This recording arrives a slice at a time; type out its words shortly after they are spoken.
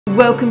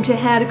Welcome to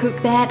How to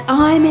Cook That.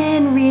 I'm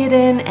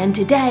Reardon and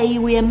today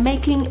we are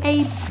making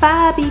a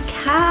Barbie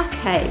car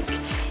cake.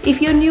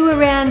 If you're new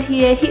around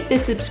here, hit the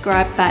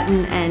subscribe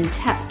button and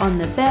tap on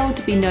the bell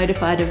to be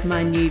notified of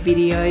my new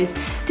videos.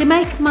 To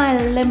make my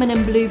lemon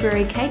and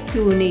blueberry cake,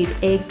 you will need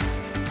eggs,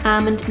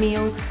 almond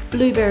meal,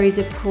 blueberries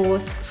of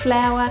course,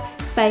 flour,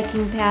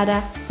 baking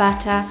powder,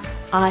 butter,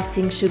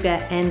 icing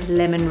sugar and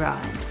lemon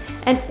rind.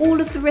 And all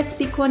of the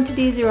recipe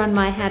quantities are on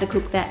my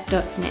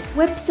howtocookthat.net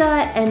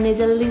website and there's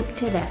a link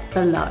to that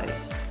below.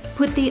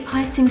 Put the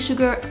icing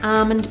sugar,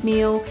 almond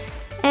meal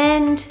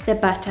and the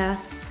butter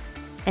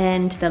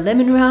and the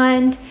lemon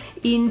rind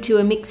into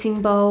a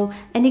mixing bowl,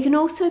 and you can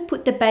also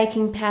put the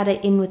baking powder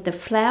in with the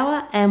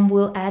flour and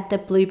we'll add the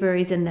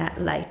blueberries in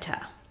that later.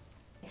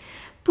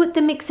 Put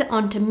the mixer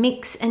on to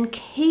mix and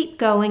keep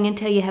going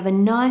until you have a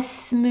nice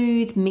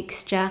smooth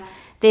mixture.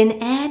 Then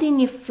add in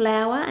your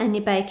flour and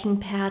your baking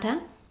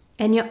powder.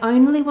 And you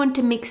only want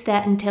to mix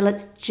that until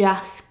it's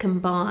just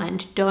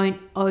combined.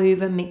 Don't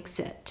over mix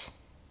it.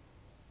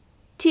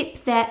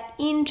 Tip that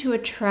into a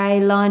tray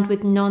lined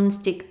with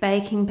non-stick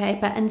baking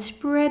paper and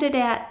spread it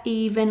out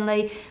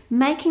evenly,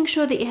 making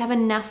sure that you have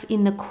enough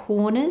in the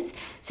corners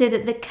so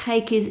that the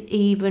cake is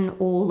even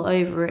all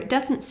over. It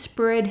doesn't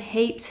spread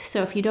heaps,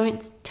 so if you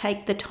don't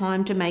take the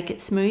time to make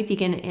it smooth, you're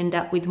going to end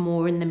up with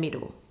more in the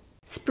middle.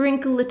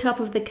 Sprinkle the top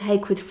of the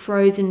cake with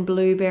frozen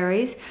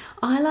blueberries.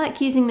 I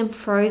like using them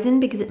frozen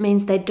because it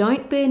means they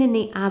don't burn in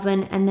the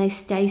oven and they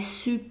stay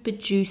super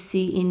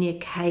juicy in your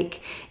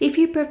cake. If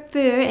you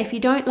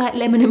don't like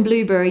lemon and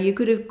blueberry, you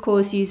could of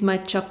course use my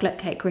chocolate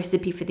cake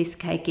recipe for this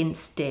cake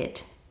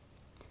instead.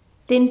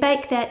 Then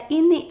bake that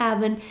in the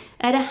oven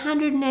at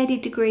 180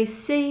 degrees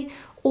C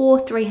or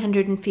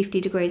 350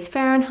 degrees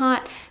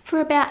Fahrenheit for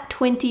about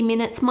 20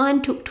 minutes.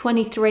 Mine took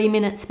 23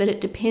 minutes, but it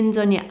depends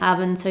on your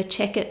oven, so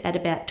check it at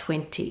about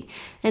 20.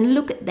 And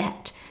look at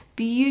that,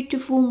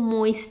 beautiful,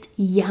 moist,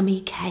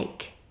 yummy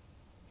cake.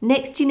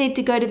 Next, you need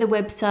to go to the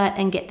website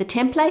and get the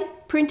template,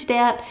 print it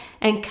out,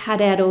 and cut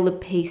out all the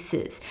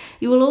pieces.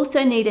 You will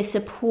also need a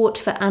support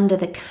for under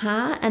the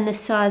car, and the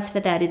size for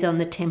that is on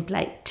the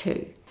template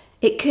too.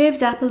 It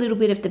curves up a little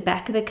bit of the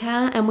back of the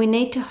car and we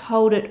need to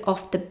hold it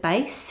off the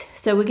base.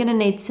 So we're going to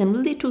need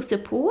some little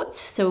supports.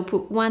 So we'll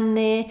put 1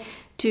 there,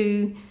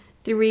 2,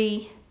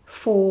 3,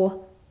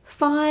 4,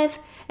 5,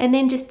 and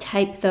then just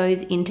tape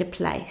those into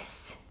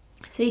place.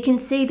 So you can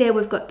see there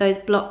we've got those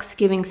blocks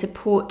giving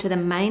support to the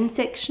main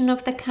section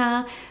of the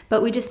car,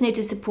 but we just need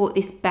to support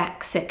this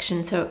back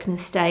section so it can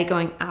stay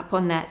going up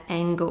on that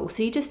angle.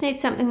 So you just need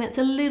something that's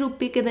a little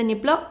bigger than your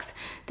blocks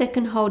that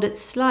can hold it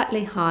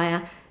slightly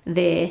higher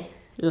there.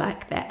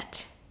 Like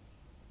that.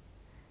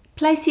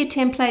 Place your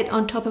template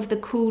on top of the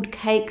cooled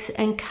cakes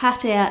and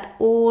cut out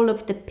all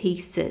of the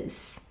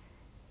pieces.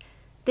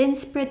 Then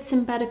spread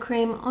some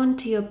buttercream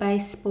onto your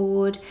base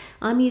board.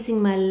 I'm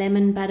using my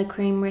lemon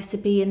buttercream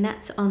recipe and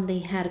that's on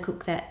the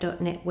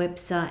howtocookthat.net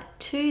website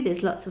too.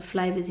 There's lots of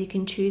flavours you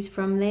can choose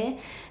from there.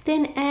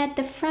 Then add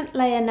the front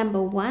layer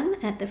number 1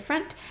 at the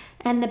front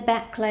and the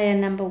back layer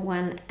number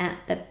 1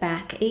 at the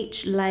back.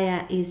 Each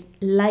layer is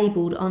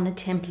labelled on the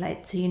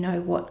template so you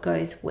know what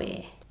goes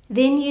where.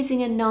 Then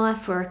using a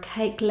knife or a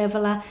cake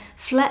leveler,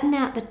 flatten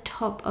out the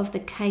top of the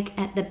cake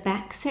at the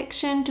back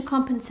section to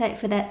compensate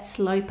for that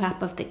slope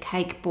up of the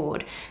cake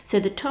board.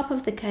 So the top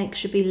of the cake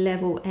should be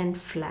level and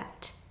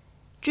flat.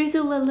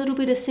 Drizzle a little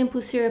bit of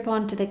simple syrup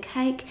onto the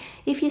cake.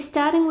 If you're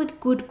starting with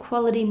good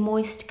quality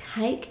moist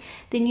cake,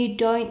 then you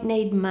don't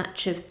need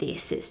much of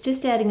this. It's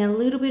just adding a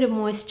little bit of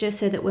moisture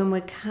so that when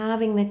we're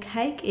carving the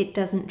cake, it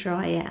doesn't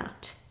dry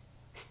out.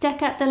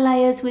 Stack up the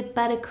layers with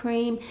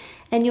buttercream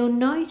and you'll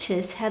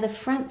notice how the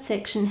front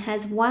section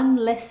has 1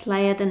 less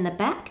layer than the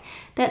back.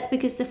 That's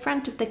because the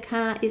front of the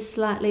car is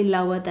slightly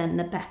lower than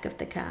the back of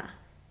the car.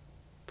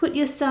 Put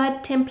your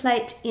side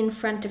template in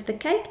front of the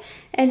cake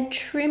and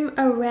trim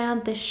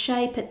around the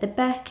shape at the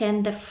back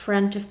and the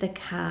front of the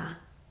car.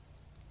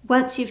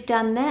 Once you've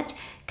done that,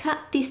 cut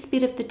this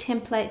bit of the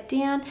template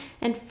down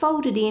and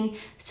fold it in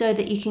so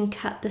that you can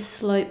cut the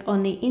slope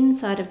on the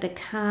inside of the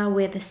car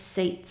where the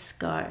seats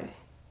go.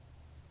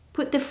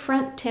 Put the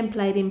front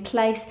template in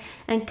place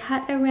and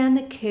cut around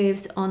the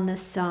curves on the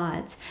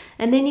sides,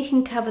 and then you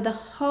can cover the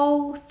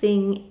whole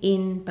thing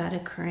in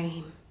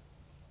buttercream.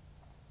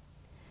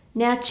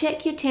 Now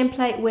check your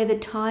template where the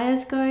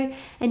tires go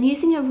and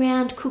using a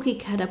round cookie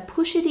cutter,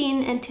 push it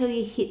in until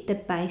you hit the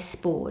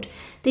baseboard.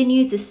 Then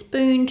use a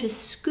spoon to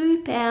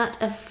scoop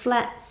out a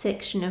flat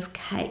section of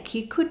cake.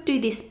 You could do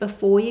this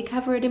before you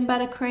cover it in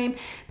buttercream,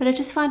 but I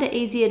just find it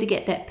easier to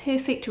get that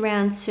perfect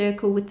round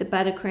circle with the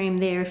buttercream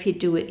there if you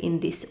do it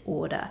in this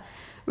order.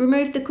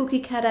 Remove the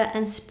cookie cutter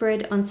and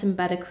spread on some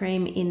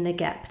buttercream in the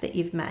gap that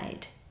you've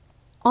made.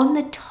 On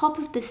the top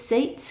of the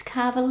seats,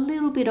 carve a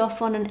little bit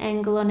off on an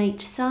angle on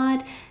each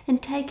side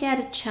and take out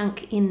a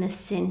chunk in the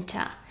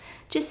centre.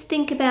 Just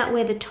think about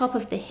where the top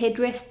of the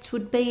headrests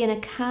would be in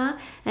a car,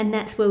 and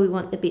that's where we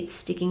want the bits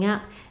sticking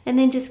up, and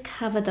then just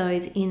cover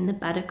those in the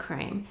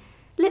buttercream.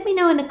 Let me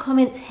know in the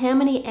comments how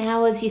many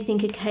hours you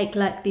think a cake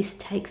like this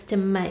takes to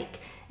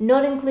make.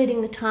 not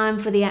including the time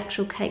for the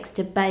actual cakes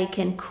to bake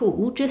and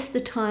cool, just the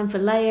time for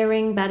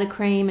layering,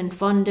 buttercream and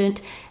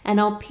fondant, and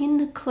I'll pin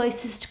the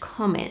closest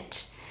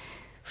comment.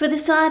 For the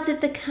sides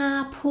of the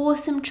car, pour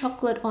some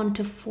chocolate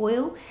onto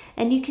foil,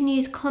 and you can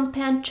use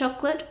compound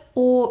chocolate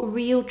or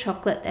real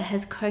chocolate that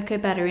has cocoa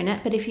butter in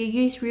it, but if you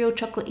use real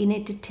chocolate you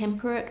need to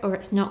temper it or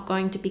it's not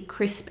going to be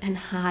crisp and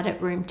hard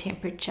at room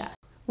temperature.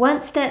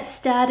 Once that's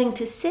starting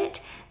to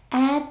set,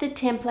 add the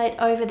template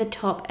over the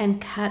top and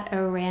cut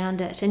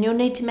around it. And you'll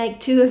need to make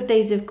 2 of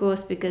these, of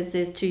course, because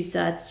there's 2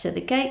 sides to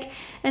the cake,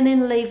 and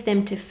then leave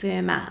them to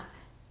firm up.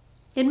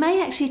 It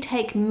may actually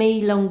take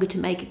me longer to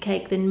make a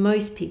cake than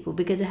most people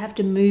because I have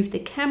to move the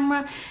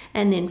camera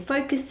and then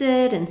focus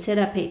it and set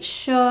up each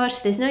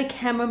shot. There's no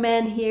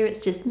cameraman here, it's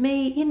just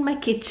me in my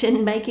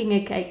kitchen making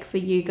a cake for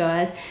you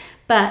guys.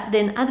 But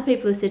then other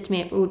people have said to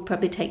me it would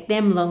probably take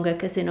them longer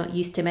because they're not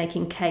used to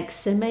making cakes,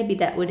 so maybe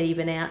that would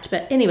even out.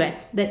 But anyway,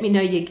 let me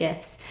know your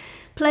guess.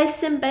 Place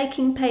some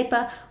baking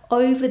paper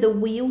over the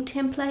wheel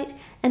template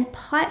and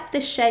pipe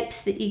the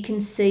shapes that you can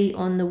see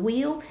on the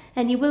wheel,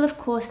 and you will of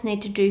course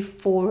need to do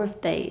 4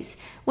 of these.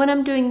 When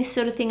I'm doing this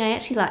sort of thing I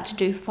actually like to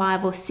do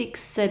 5 or 6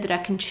 so that I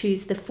can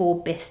choose the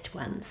 4 best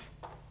ones.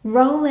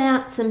 Roll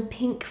out some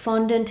pink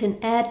fondant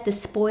and add the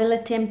spoiler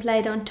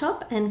template on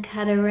top and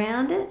cut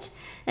around it,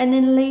 and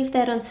then leave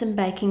that on some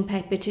baking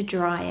paper to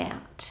dry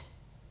out.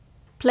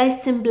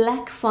 Place some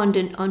black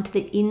fondant onto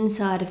the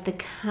inside of the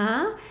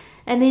car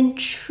and then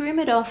trim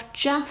it off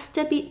just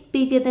a bit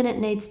bigger than it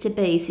needs to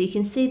be. So you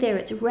can see there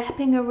it's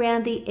wrapping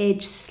around the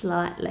edge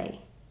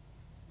slightly.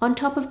 On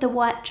top of the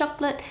white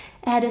chocolate,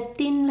 add a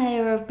thin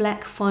layer of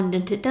black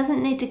fondant. It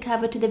doesn't need to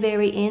cover to the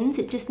very ends,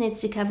 it just needs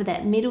to cover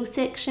that middle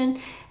section,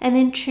 and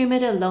then trim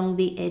it along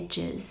the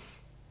edges.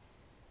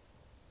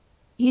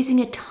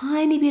 Using a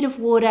tiny bit of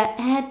water,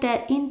 add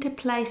that into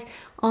place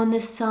on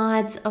the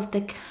sides of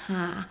the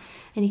car.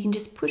 And you can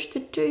just push the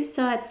 2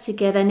 sides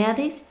together. Now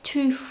these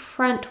 2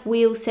 front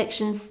wheel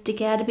sections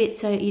stick out a bit,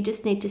 so you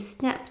just need to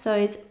snap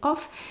those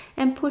off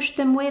and push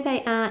them where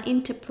they are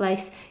into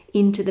place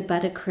into the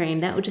buttercream.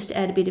 That will just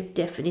add a bit of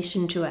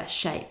definition to our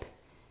shape.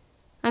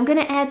 I'm going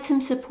to add some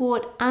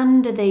support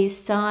under these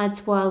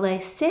sides while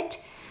they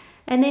set,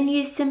 and then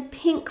use some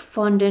pink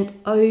fondant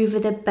over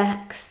the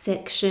back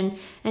section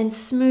and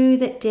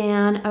smooth it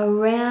down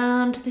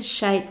around the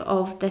shape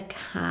of the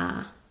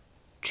car.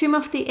 Trim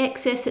off the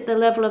excess at the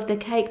level of the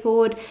cake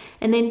board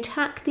and then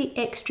tuck the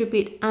extra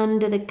bit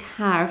under the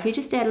car. If you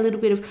just add a little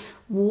bit of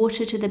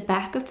water to the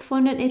back of the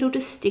fondant, it'll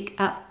just stick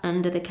up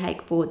under the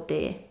cake board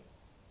there.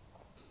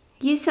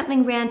 Use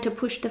something round to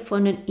push the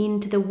fondant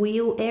into the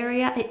wheel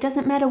area. It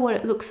doesn't matter what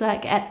it looks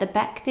like at the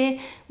back there,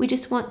 we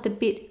just want the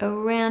bit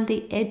around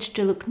the edge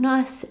to look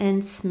nice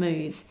and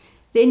smooth.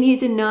 Then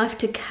use a knife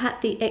to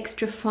cut the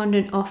extra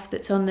fondant off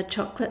that's on the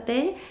chocolate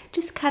there.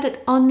 Just cut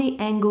it on the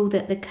angle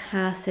that the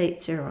car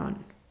seats are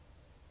on.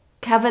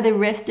 Cover the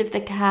rest of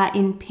the car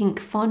in pink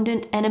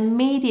fondant and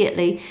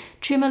immediately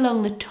trim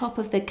along the top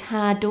of the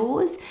car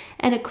doors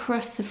and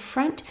across the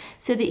front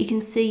so that you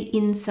can see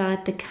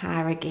inside the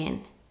car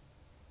again.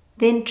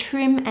 Then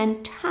trim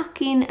and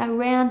tuck in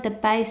around the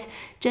base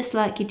just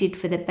like you did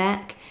for the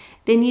back.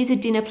 Then use a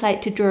dinner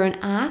plate to draw an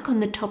arc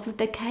on the top of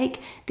the cake.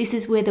 This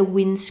is where the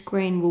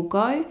windscreen will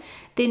go.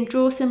 Then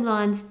draw some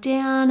lines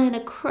down and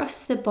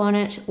across the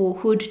bonnet or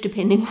hood,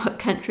 depending what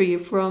country you're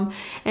from,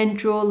 and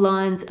draw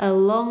lines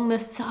along the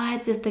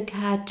sides of the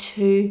car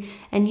too,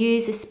 and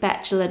use a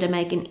spatula to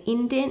make an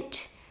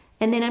indent.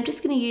 And then I'm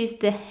just going to use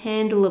the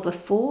handle of a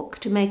fork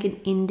to make an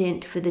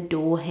indent for the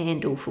door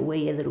handle for where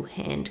your little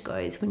hand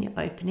goes when you're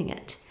opening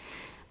it.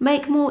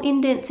 Make more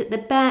indents at the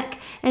back,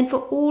 and for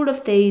all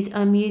of these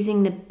I'm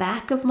using the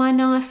back of my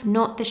knife,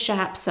 not the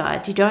sharp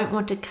side. You don't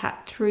want to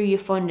cut through your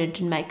fondant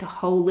and make a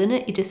hole in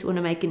it, you just want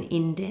to make an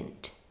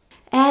indent.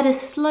 Add a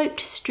sloped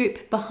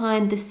strip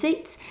behind the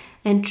seats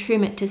and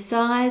trim it to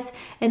size,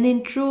 and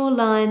then draw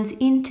lines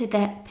into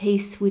that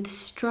piece with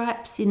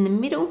stripes in the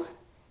middle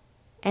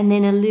and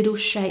then a little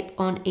shape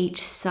on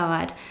each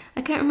side.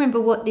 I can't remember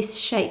what this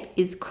shape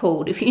is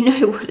called. If you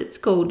know what it's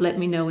called, let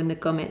me know in the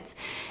comments.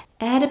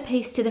 Add a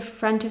piece to the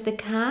front of the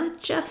car,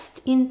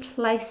 just in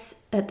place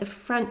at the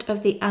front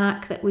of the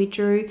arc that we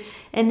drew,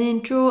 and then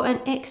draw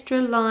an extra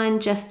line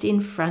just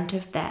in front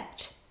of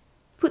that.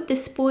 Put the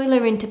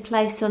spoiler into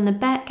place on the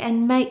back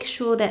and make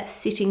sure that's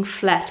sitting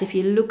flat. If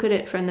you look at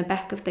it from the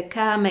back of the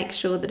car, make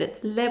sure that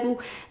it's level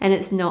and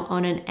it's not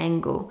on an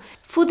angle.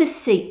 For the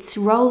seats,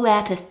 roll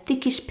out a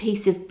thickish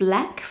piece of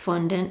black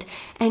fondant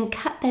and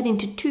cut that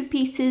into 2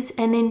 pieces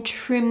and then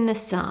trim the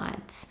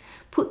sides.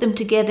 Put them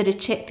together to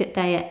check that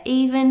they are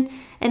even,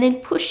 and then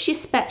push your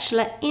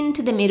spatula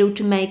into the middle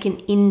to make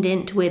an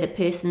indent where the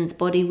person's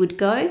body would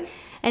go,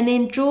 and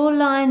then draw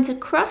lines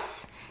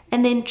across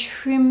and then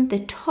trim the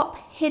top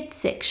head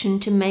section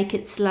to make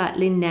it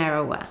slightly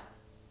narrower.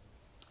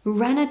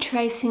 Run a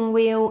tracing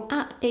wheel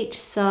up each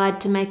side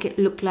to make it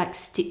look like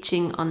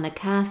stitching on the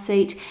car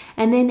seat,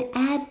 and then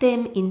add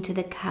them into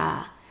the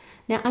car.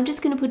 Now I'm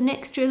just going to put an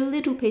extra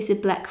little piece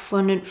of black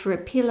fondant for a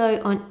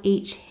pillow on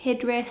each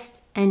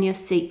headrest, and your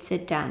seats are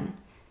done.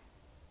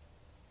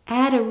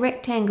 Add a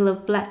rectangle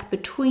of black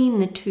between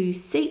the two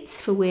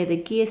seats for where the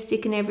gear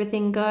stick and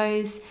everything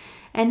goes.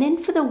 And then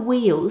for the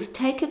wheels,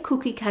 take a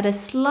cookie cutter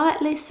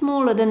slightly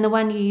smaller than the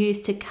one you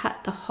used to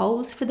cut the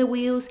holes for the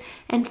wheels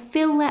and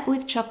fill that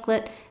with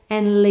chocolate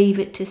and leave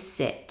it to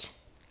set.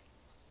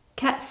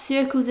 Cut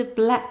circles of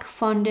black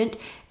fondant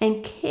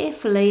and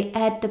carefully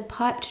add the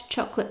piped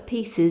chocolate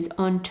pieces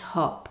on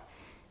top.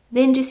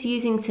 Then just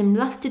using some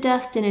luster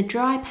dust and a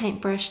dry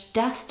paintbrush,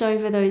 dust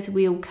over those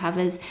wheel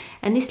covers,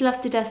 and this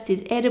luster dust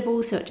is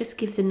edible, so it just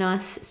gives a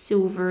nice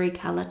silvery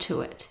colour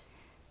to it.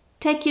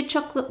 Take your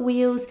chocolate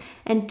wheels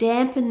and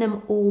dampen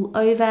them all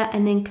over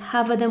and then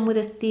cover them with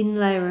a thin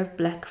layer of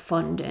black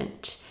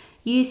fondant.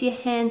 Use your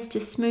hands to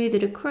smooth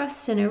it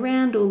across and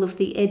around all of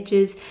the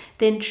edges,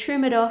 then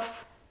trim it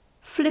off,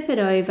 flip it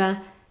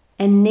over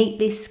and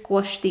neatly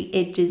squash the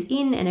edges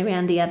in and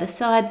around the other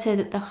side so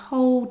that the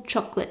whole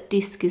chocolate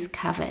disc is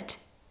covered.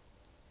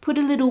 Put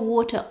a little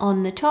water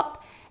on the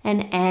top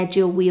and add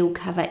your wheel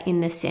cover in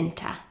the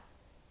centre.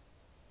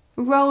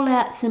 Roll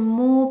out some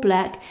more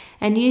black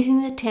and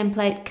using the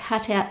template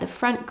cut out the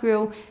front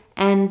grille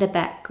and the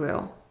back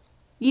grille.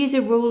 Use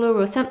a ruler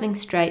or something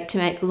straight to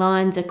make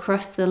lines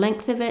across the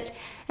length of it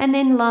and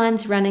then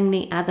lines running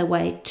the other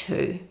way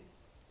too.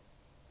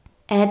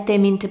 Add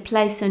them into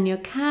place on your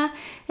car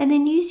and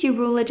then use your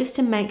ruler just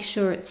to make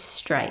sure it's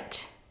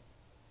straight.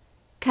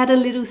 Cut a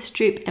little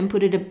strip and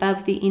put it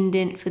above the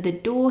indent for the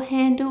door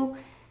handle,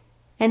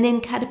 and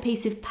then cut a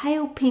piece of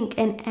pale pink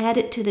and add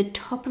it to the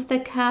top of the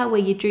car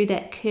where you drew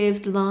that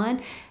curved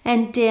line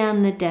and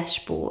down the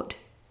dashboard.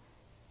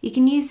 You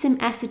can use some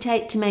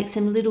acetate to make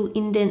some little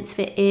indents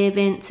for air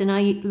vents, and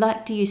I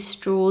like to use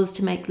straws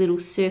to make little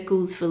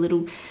circles for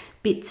little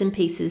bits and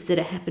pieces that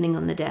are happening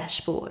on the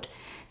dashboard.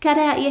 Cut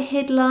out your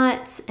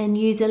headlights and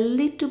use a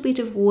little bit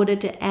of water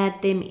to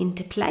add them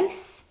into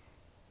place.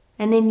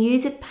 And then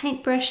use a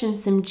paintbrush and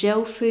some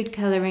gel food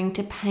colouring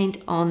to paint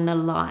on the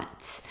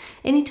lights.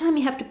 Anytime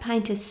you have to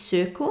paint a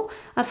circle,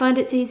 I find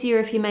it's easier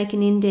if you make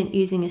an indent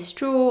using a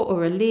straw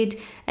or a lid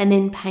and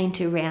then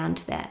paint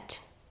around that.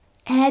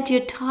 Add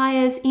your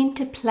tyres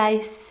into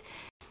place.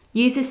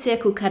 Use a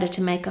circle cutter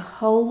to make a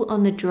hole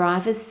on the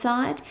driver's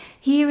side.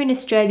 Here in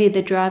Australia,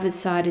 the driver's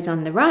side is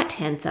on the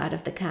right-hand side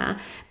of the car,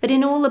 but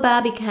in all the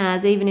Barbie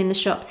cars, even in the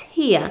shops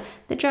here,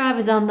 the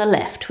driver's on the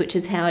left, which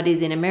is how it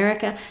is in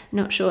America.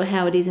 Not sure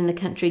how it is in the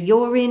country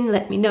you're in.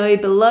 Let me know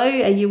below.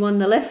 Are you on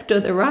the left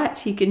or the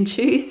right? You can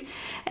choose.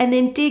 And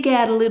then dig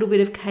out a little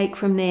bit of cake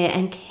from there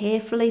and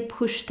carefully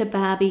push the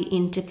Barbie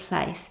into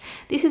place.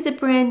 This is a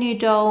brand new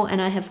doll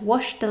and I have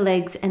washed the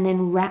legs and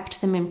then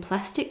wrapped them in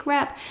plastic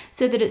wrap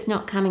so that it's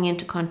not coming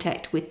into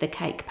contact with the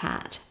cake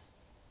part.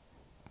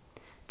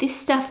 This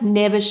stuff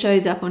never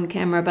shows up on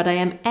camera, but I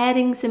am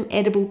adding some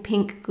edible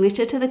pink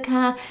glitter to the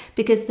car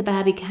because the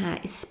Barbie car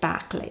is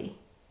sparkly.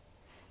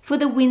 For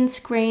the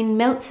windscreen,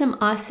 melt some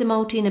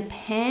isomalt in a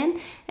pan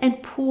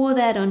and pour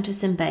that onto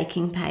some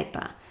baking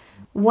paper.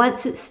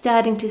 Once it's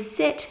starting to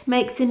set,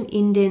 make some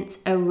indents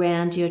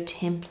around your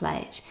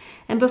template.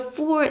 And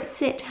before it's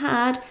set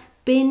hard,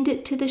 bend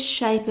it to the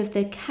shape of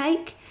the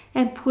cake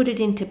and put it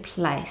into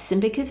place.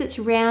 And because it's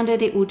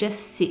rounded, it will just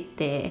sit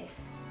there.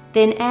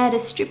 Then add a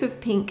strip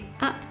of pink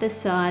up the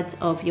sides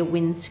of your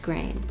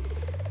windscreen.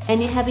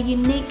 And you have a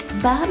unique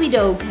Barbie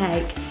doll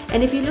cake.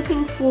 And if you're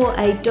looking for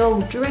a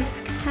doll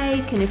dress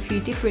cake and a few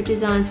different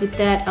designs with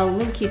that, I'll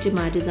link you to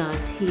my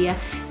designs here.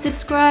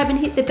 Subscribe and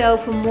hit the bell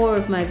for more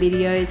of my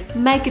videos.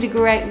 Make it a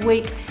great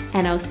week,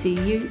 and I'll see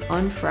you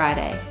on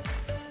Friday.